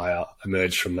global player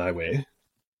emerged from nowhere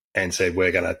and said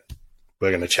we're going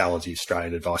to challenge the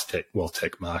Australian advice tech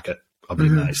market. I'd be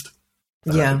amazed.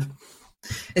 Yeah.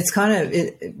 It's kind of,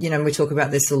 you know, we talk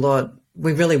about this a lot.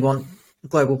 We really want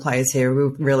global players here.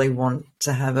 We really want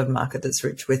to have a market that's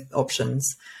rich with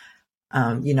options.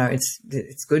 You know,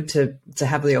 it's good to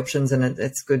have the options, and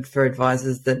it's good for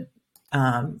advisors that,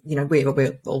 you know,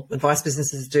 all advice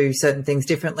businesses do certain things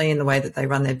differently in the way that they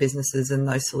run their businesses, and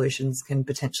those solutions can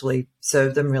potentially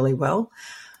serve them really well.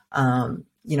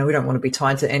 You know, we don't want to be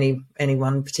tied to any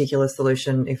one particular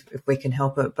solution if we can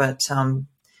help it. But,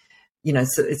 you know,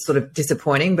 so it's sort of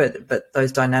disappointing, but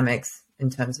those dynamics in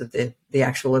terms of the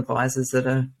actual advisors that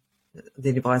are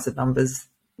the advisor numbers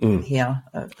here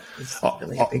is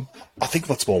really big. I think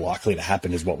what's more likely to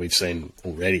happen is what we've seen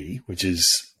already, which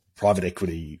is private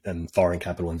equity and foreign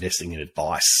capital investing in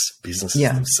advice businesses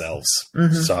themselves.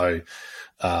 So,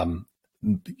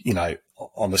 you know,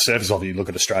 on the surface of it, you look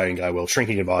at Australia and go, well,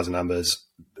 shrinking advisor numbers,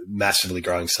 massively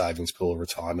growing savings pool,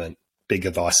 retirement, big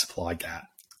advice supply gap,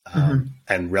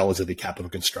 and relatively capital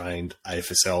constrained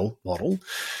AFSL model.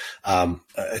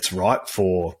 It's right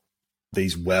for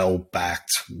these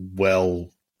well-backed,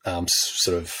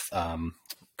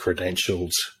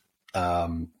 credentialed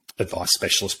advice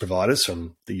specialist providers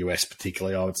from the US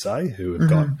particularly, I would say, who have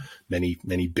got many,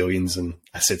 many billions in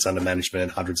assets under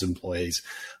management, hundreds of employees.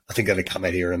 I think they're going to come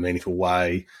out here in a meaningful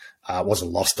way. It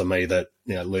wasn't lost on me that,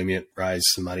 you know, Lumient raised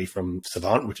some money from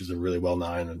Savant, which is a really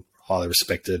well-known and highly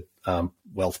respected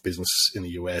wealth business in the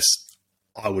US.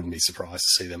 I wouldn't be surprised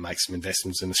to see them make some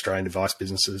investments in Australian advice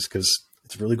businesses because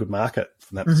it's a really good market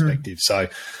from that perspective. So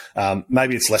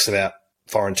maybe it's less about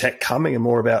foreign tech coming and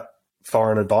more about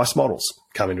foreign advice models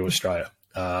coming to Australia.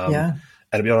 And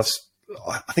to be honest,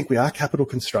 I think we are capital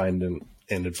constrained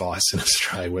in advice in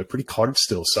Australia. We're pretty cottage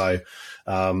still. So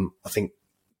I think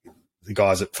the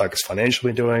guys at Focus Financial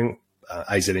have been doing,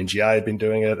 AZNGA have been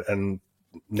doing it, and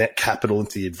net capital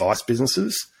into the advice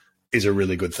businesses is a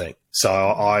really good thing. So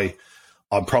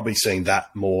I'm probably seeing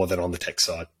that more than on the tech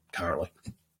side currently.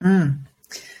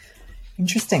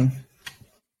 Interesting.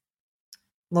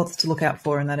 Lots to look out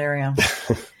for in that area.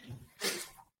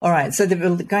 All right, so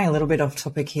we're going a little bit off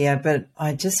topic here, but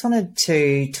I just wanted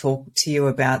to talk to you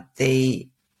about the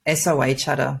SOA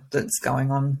chatter that's going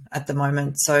on at the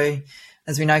moment. So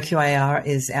as we know, QAR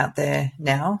is out there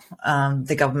now.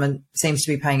 The government seems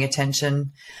to be paying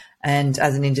attention, and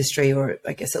as an industry, or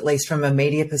I guess at least from a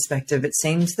media perspective, it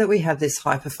seems that we have this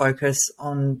hyper focus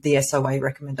on the SOA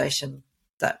recommendation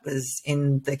that was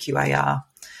in the QAR.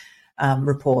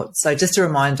 report. So just a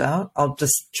reminder, I'll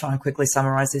just try and quickly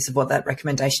summarise this of what that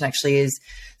recommendation actually is.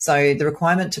 So the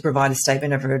requirement to provide a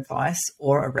statement of advice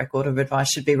or a record of advice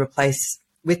should be replaced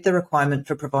with the requirement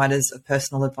for providers of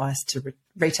personal advice to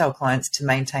retail clients to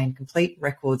maintain complete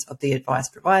records of the advice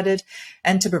provided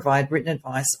and to provide written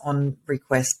advice on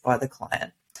request by the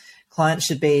client. Clients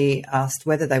should be asked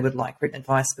whether they would like written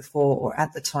advice before or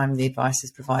at the time the advice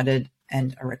is provided,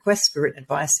 and a request for written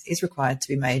advice is required to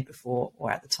be made before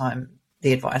or at the time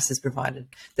the advice is provided.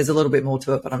 There's a little bit more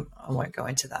to it, but I won't go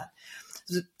into that.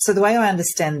 So the way I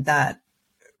understand that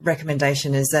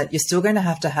recommendation is that you're still going to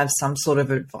have some sort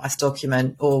of advice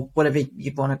document or whatever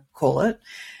you want to call it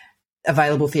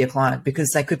available for your client, because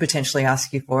they could potentially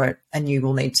ask you for it and you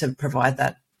will need to provide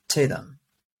that to them.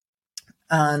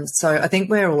 So I think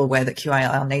we're all aware that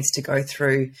QAR needs to go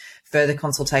through further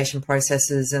consultation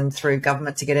processes and through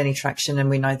government to get any traction, and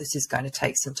we know this is going to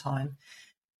take some time.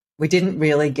 We didn't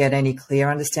really get any clear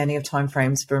understanding of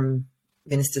timeframes from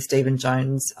Minister Stephen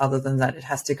Jones, other than that it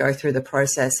has to go through the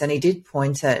process. And he did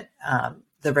point at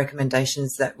the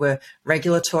recommendations that were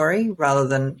regulatory rather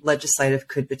than legislative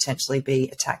could potentially be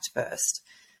attacked first.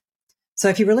 So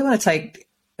if you really want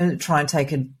to try and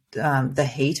take the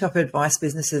heat off advice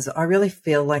businesses, I really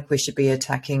feel like we should be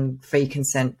attacking fee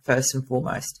consent first and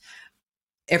foremost.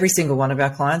 Every single one of our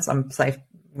clients, I'm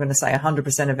going to say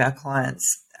 100% of our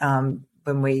clients,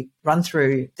 when we run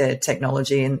through their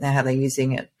technology and how they're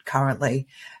using it currently,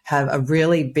 have a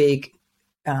really big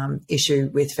issue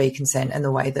with fee consent and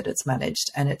the way that it's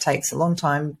managed. And it takes a long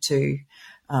time to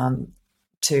run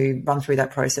through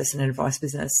that process in an advice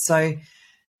business. So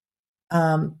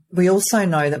we also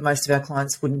know that most of our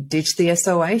clients wouldn't ditch the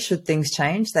SOA should things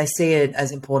change. They see it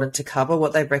as important to cover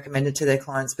what they've recommended to their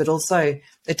clients, but also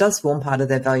it does form part of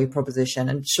their value proposition.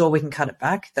 And sure, we can cut it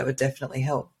back. That would definitely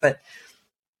help. But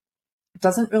it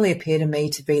doesn't really appear to me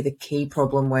to be the key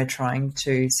problem we're trying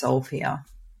to solve here.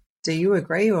 Do you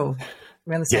agree, or are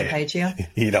we on the same page here?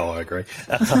 I agree.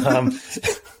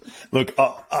 Look,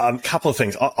 a couple of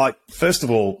things. I first of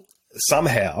all,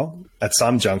 somehow at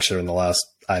some juncture in the last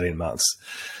 18 months,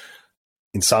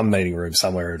 in some meeting room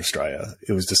somewhere in Australia,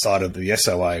 it was decided that the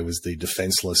SOA was the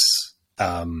defenceless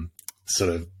sort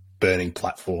of burning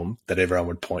platform that everyone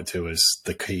would point to as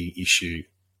the key issue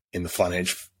in the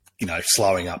financial,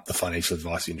 slowing up the financial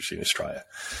advice industry in Australia.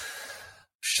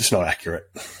 It's just not accurate.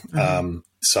 Mm-hmm.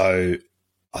 So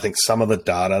I think some of the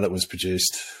data that was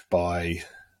produced by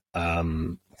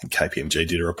KPMG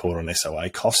did a report on SOA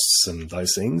costs and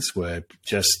those things were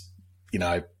just,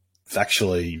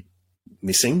 factually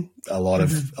missing a lot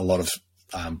of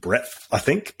breadth, I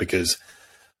think, because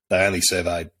they only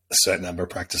surveyed a certain number of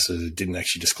practices that didn't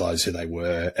actually disclose who they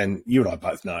were. And you and I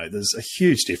both know there's a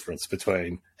huge difference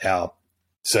between how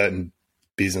certain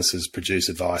businesses produce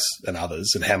advice and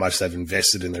others and how much they've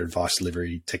invested in their advice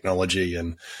delivery technology.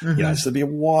 And, so there'd be a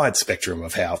wide spectrum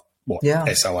of what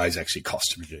SOAs actually cost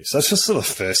to produce. So that's just sort of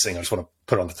the first thing I just want to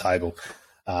put on the table,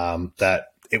 that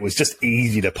it was just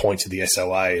easy to point to the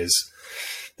SOA as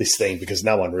this thing because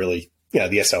no one really, the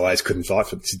SOAs couldn't fight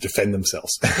to defend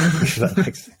themselves, if that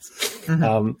makes sense.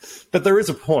 Mm-hmm. But there is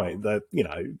a point that,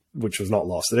 which was not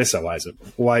lost, that SOAs are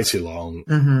way too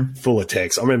long, full of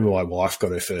text. I remember my wife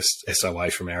got her first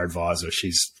SOA from our advisor.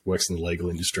 She works in the legal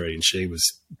industry, and she was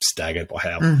staggered by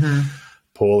how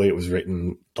poorly it was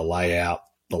written, the layout,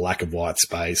 the lack of white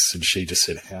space. And she just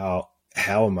said, how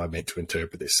am I meant to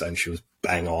interpret this? And she was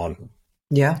bang on.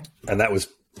 Yeah. And that was,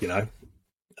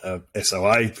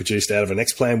 SOA produced out of an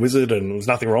X-Plan wizard, and there was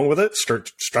nothing wrong with it.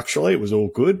 Structurally, it was all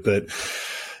good, but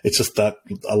it's just that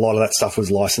a lot of that stuff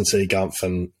was licensee gumph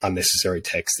and unnecessary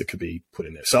text that could be put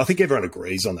in there. So I think everyone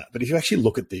agrees on that. But if you actually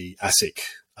look at the ASIC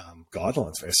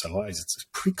guidelines for SOAs, it's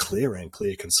pretty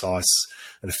clear, concise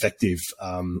and effective.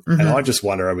 And I just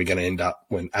wonder, are we going to end up,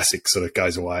 when ASIC sort of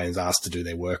goes away and is asked to do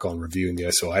their work on reviewing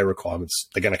the SOA requirements,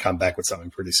 they're going to come back with something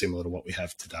pretty similar to what we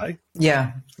have today?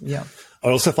 Yeah. I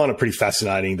also find it pretty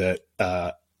fascinating that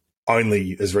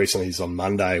only as recently as on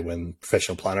Monday, when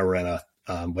Professional Planner ran a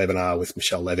webinar with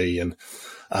Michelle Levy and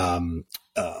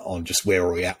on just where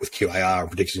are we at with QAR and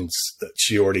predictions, that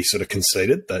she already sort of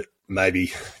conceded that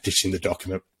maybe ditching the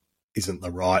document isn't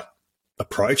the right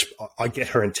approach. I get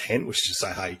her intent, which is to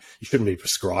say, hey, you shouldn't be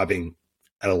prescribing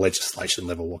at a legislation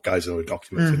level what goes into a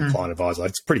document for the client advisor.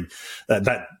 It's pretty,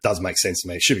 that does make sense to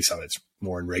me. It should be something that's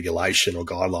more in regulation or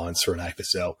guidelines for an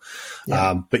AFSL.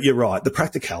 Yeah. But you're right. The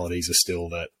practicalities are still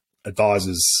that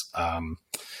advisors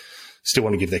still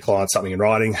want to give their clients something in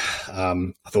writing.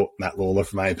 I thought Matt Lawler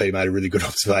from AMP made a really good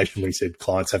observation when he said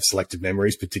clients have selective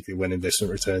memories, particularly when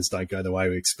investment returns don't go the way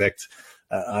we expect.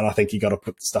 And I think you got to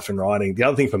put the stuff in writing. The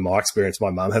other thing from my experience,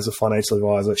 my mum has a financial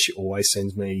advisor. She always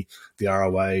sends me the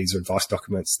ROAs or advice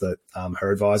documents that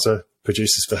her advisor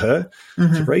produces for her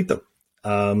to read them.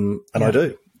 And I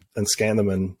do, and scan them.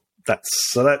 And that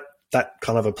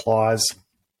kind of applies.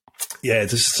 Yeah,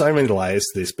 there's so many layers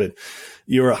to this, but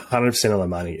you're 100% on the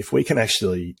money. If we can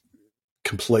actually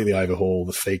completely overhaul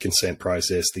the fee consent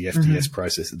process, the FDS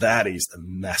process, that is a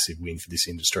massive win for this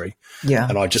industry. Yeah.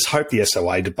 And I just hope the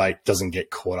SOA debate doesn't get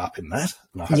caught up in that.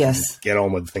 And I hope we get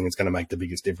on with the thing that's going to make the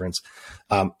biggest difference.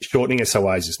 Shortening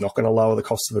SOAs is not going to lower the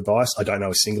cost of advice. I don't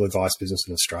know a single advice business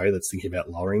in Australia that's thinking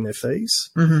about lowering their fees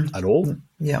at all.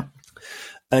 Yeah.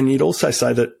 And you'd also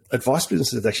say that advice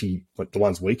businesses, actually, like the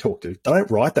ones we talk to, they don't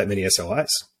write that many SOAs.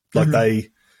 Like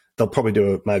they'll probably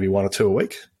do maybe 1 or 2 a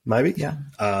week, maybe. Yeah.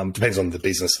 Depends on the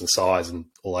business and size and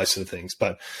all those sort of things.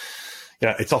 But,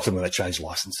 it's often when they change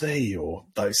licensee or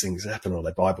those things happen or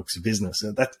they buy books of business.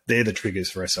 And they're the triggers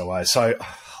for SOA. So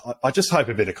I just hope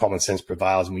a bit of common sense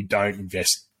prevails and we don't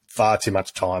invest far too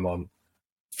much time on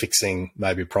fixing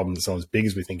maybe a problem that's not as big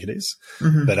as we think it is.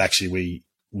 But actually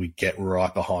we get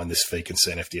right behind this fee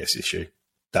consent FDS issue.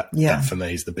 That for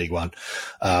me is the big one.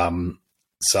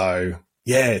 It's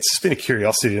just been a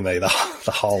curiosity to me, the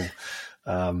whole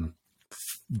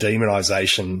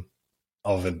demonization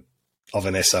of an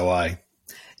SOA.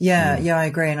 Yeah, I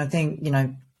agree. And I think,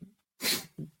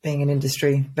 being an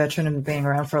industry veteran and being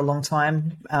around for a long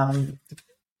time,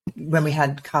 when we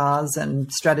had CARs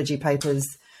and strategy papers,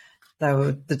 they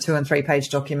were the 2 and 3 page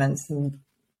documents, and,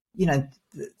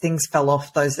 things fell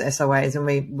off those SOAs, and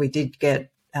we did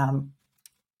get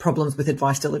problems with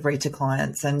advice delivery to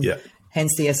clients, and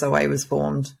hence the SOA was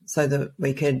formed so that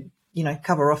we could,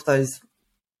 cover off those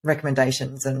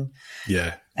recommendations and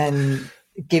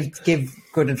give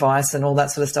good advice and all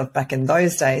that sort of stuff back in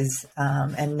those days.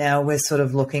 And now we're sort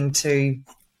of looking to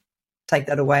take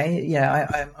that away.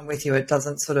 Yeah, I'm with you. It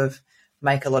doesn't sort of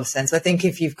make a lot of sense. I think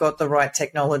if you've got the right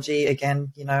technology,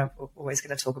 again, we're always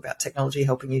going to talk about technology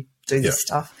helping you do this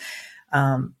stuff.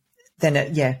 Then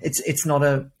it's not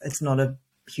a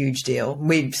huge deal.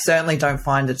 We certainly don't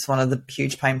find it's one of the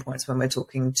huge pain points when we're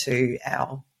talking to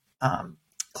our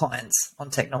clients on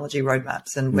technology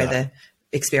roadmaps and where they're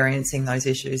experiencing those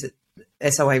issues.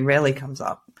 SOA rarely comes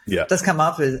up. Yeah, it does come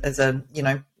up as a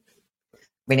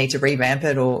we need to revamp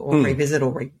it or revisit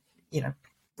or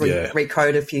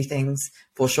recode a few things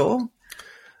for sure.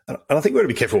 And I think we've got to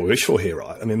be careful what we wish for here,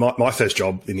 right? I mean, my first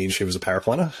job in the industry was a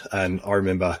paraplanner, and I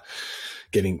remember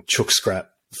getting chook scrap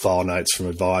file notes from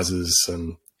advisors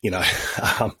and,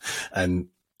 and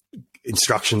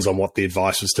instructions on what the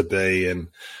advice was to be. And,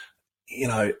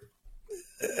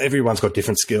 everyone's got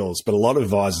different skills, but a lot of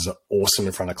advisors are awesome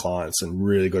in front of clients and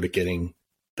really good at getting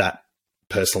that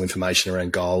personal information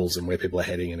around goals and where people are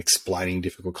heading and explaining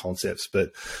difficult concepts.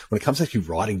 But when it comes to actually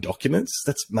writing documents,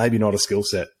 that's maybe not a skill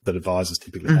set that advisors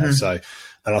typically have. So,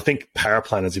 and I think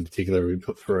paraplanners in particular, we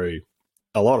put through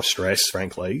a lot of stress,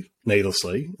 frankly,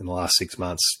 needlessly, in the last 6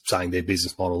 months, saying their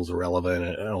business models are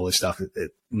relevant and all this stuff.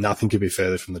 Nothing could be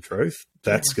further from the truth.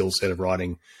 That skill set of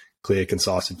writing clear,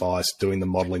 concise advice, doing the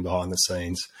modelling behind the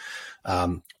scenes.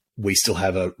 We still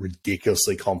have a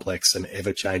ridiculously complex and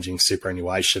ever-changing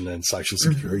superannuation and social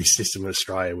security system in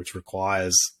Australia, which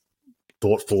requires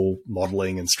thoughtful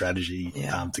modelling and strategy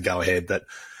to go ahead. That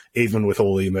even with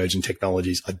all the emerging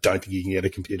technologies, I don't think you can get a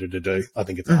computer to do. I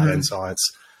think it's art and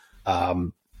science.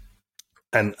 And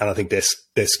I think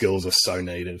their skills are so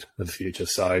needed for the future.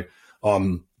 So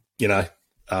flying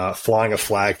a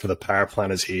flag for the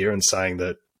paraplanners here and saying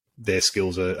that their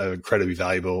skills are incredibly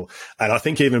valuable. And I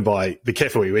think even be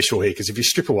careful what you wish for here, because if you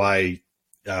strip away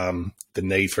the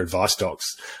need for advice docs,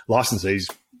 licensees,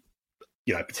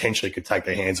 potentially could take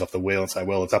their hands off the wheel and say,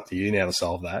 well, it's up to you now to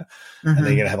solve that. And then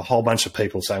you're going to have a whole bunch of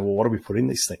people saying, well, what do we put in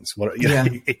these things?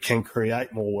 It can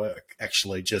create more work,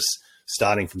 actually, just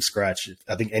starting from scratch.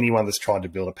 I think anyone that's tried to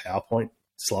build a PowerPoint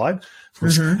slide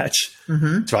from scratch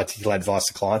to articulate advice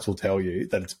to clients will tell you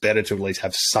that it's better to at least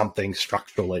have something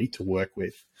structurally to work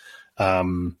with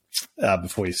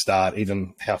before you start.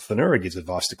 Even how Finura gives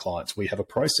advice to clients, we have a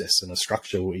process and a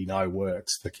structure we know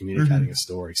works for communicating a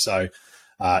story. So,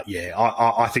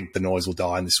 I think the noise will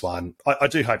die in this one. I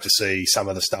do hope to see some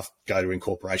of the stuff go to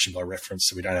incorporation by reference,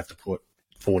 so we don't have to put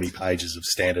 40 pages of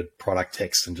standard product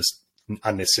text and just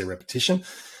unnecessary repetition.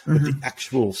 But the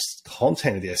actual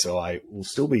content of the SOA will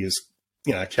still be as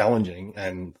challenging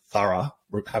and thorough,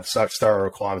 have such thorough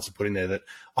requirements to put in there that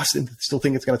I still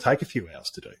think it's going to take a few hours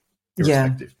to do.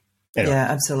 Irrespective. Anyway. Yeah,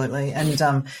 absolutely. And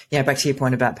back to your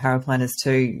point about paraplanners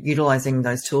too, utilising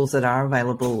those tools that are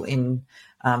available in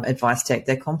advice tech.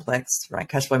 They're complex, right?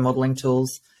 Cash flow modelling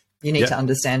tools. You need to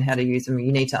understand how to use them.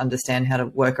 You need to understand how to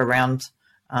work around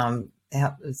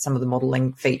some of the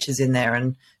modelling features in there,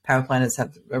 and power planners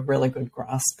have a really good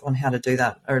grasp on how to do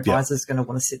that. Our advisors going to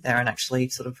want to sit there and actually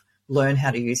sort of learn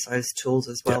how to use those tools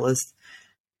as well as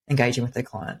engaging with their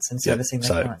clients and servicing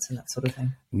their clients and that sort of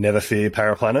thing. Never fear,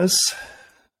 power planners.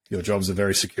 Your jobs are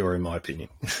very secure, in my opinion.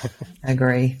 I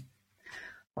agree.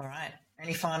 All right.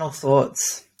 Any final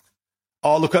thoughts?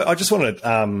 Oh, look, I just want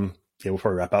to, we'll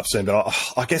probably wrap up soon, but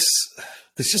I guess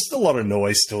there's just a lot of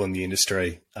noise still in the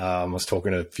industry. I was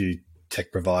talking to a few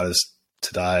tech providers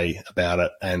today about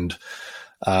it, and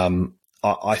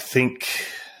I think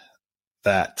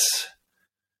that,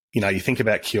 you think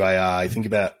about QAR, you think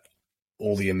about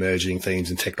all the emerging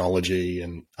themes in technology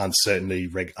and uncertainty,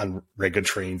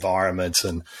 regulatory environments,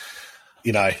 and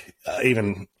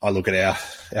even I look at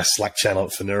our Slack channel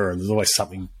at Finura, and there's always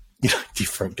something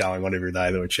different going on every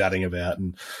day that we're chatting about.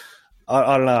 And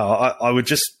I don't know, I would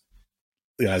just,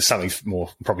 something more,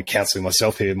 probably counselling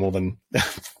myself here more than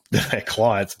our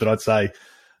clients, but I'd say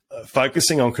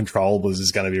focusing on controllables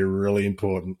is going to be a really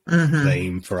important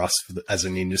theme for us as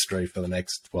an industry for the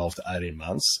next 12 to 18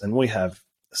 months. And we have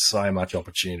so much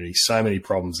opportunity, so many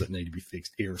problems that need to be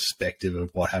fixed, irrespective of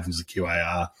what happens to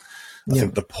QAR. I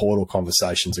think the portal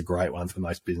conversation is a great one for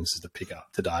most businesses to pick up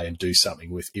today and do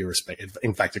something with, irrespective.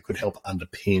 In fact, it could help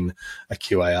underpin a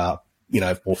QAR,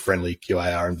 more friendly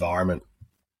QAR environment.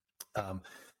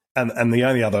 And the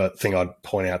only other thing I'd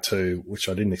point out too, which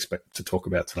I didn't expect to talk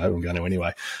about today, but I'm going to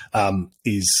anyway,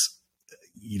 is,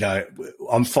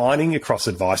 I'm finding across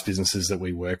advice businesses that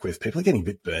we work with, people are getting a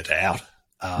bit burnt out.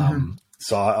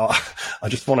 So I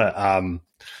just want to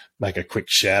make a quick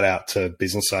shout out to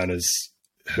business owners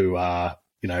who are,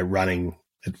 running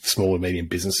small and medium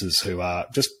businesses who are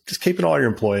just keep an eye on your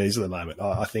employees at the moment.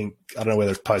 I think, I don't know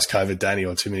whether it's post-COVID, Danny,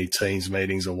 or too many Teams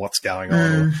meetings or what's going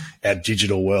on or our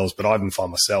digital worlds, but I even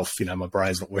find myself, my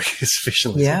brain's not working as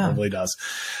efficiently as it normally does.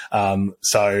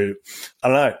 So I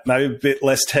don't know, maybe a bit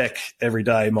less tech every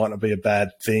day might not be a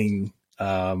bad thing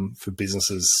for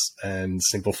businesses, and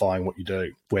simplifying what you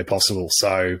do where possible.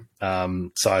 So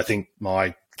I think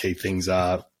my key things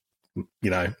are,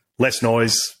 less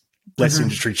noise, less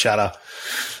industry chatter,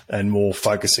 and more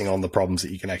focusing on the problems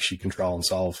that you can actually control and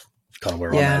solve. Kind of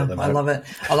where I'm at the moment. I love it.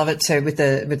 I love it too with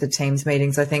the Teams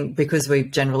meetings. I think because we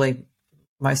generally,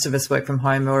 most of us work from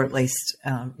home, or at least,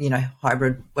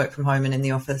 hybrid work from home and in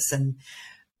the office. And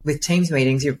with Teams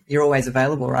meetings, you're always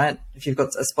available, right? If you've got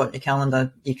a spot in your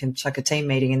calendar, you can chuck a team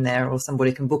meeting in there, or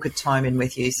somebody can book a time in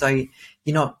with you. So you're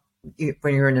not,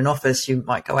 when you're in an office, you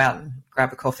might go out and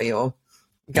grab a coffee or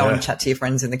go and chat to your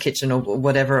friends in the kitchen or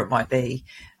whatever it might be.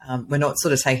 We're not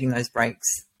sort of taking those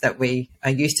breaks that we are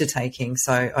used to taking.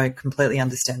 So I completely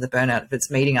understand the burnout. If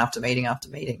it's meeting after meeting after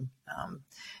meeting,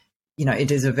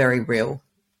 it is a very real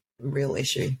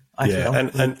issue, I feel.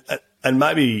 And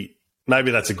maybe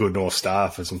that's a good North Star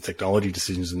for some technology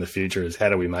decisions in the future, is how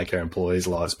do we make our employees'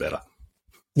 lives better?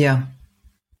 Yeah.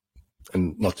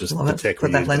 And not just the tech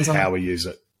we use, but how we use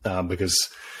it. Because,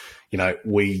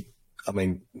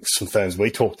 some firms we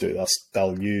talk to,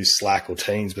 they'll use Slack or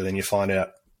Teams, but then you find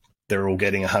out they're all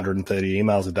getting 130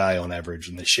 emails a day on average,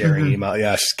 and they're sharing email.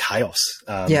 Yeah, it's just chaos.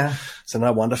 So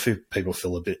no wonder people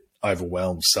feel a bit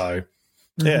overwhelmed. So,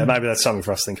 maybe that's something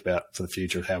for us to think about for the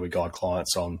future, of how we guide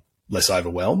clients on less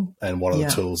overwhelm and what are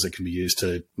the tools that can be used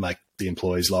to make the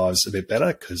employees' lives a bit better.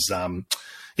 Because, I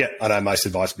know most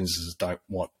advice businesses don't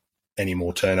want any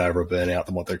more turnover or burnout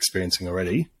than what they're experiencing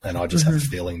already. And I just have a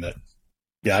feeling that,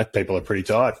 people are pretty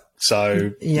tired.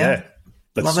 So,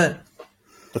 love it.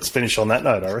 Let's finish on that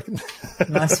note, I reckon.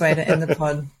 Nice way to end the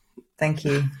pod. Thank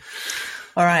you.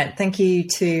 All right. Thank you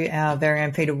to our very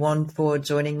own Peter Warren for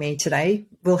joining me today.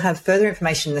 We'll have further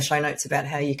information in the show notes about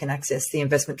how you can access the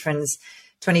Investment Trends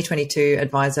 2022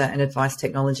 Advisor and Advice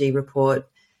Technology Report.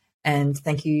 And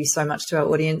thank you so much to our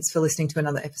audience for listening to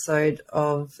another episode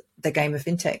of The Game of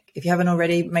FinTech. If you haven't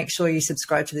already, make sure you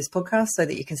subscribe to this podcast so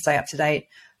that you can stay up to date.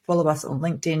 Follow us on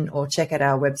LinkedIn or check out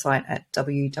our website at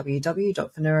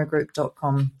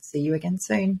www.finuragroup.com. See you again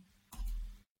soon.